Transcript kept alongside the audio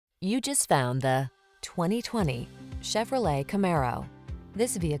You just found the 2020 Chevrolet Camaro.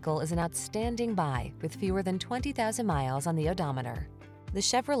 This vehicle is an outstanding buy with fewer than 20,000 miles on the odometer. The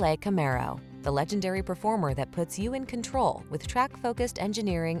Chevrolet Camaro, the legendary performer that puts you in control with track-focused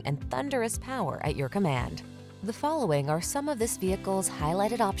engineering and thunderous power at your command. The following are some of this vehicle's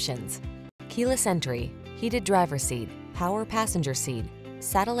highlighted options: keyless entry, heated driver's seat, power passenger seat,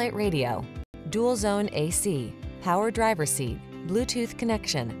 satellite radio, dual zone AC, power driver's seat, Bluetooth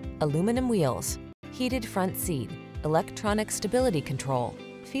connection, aluminum wheels, heated front seat, electronic stability control.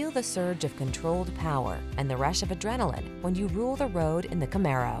 Feel the surge of controlled power and the rush of adrenaline when you rule the road in the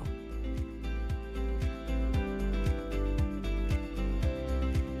Camaro.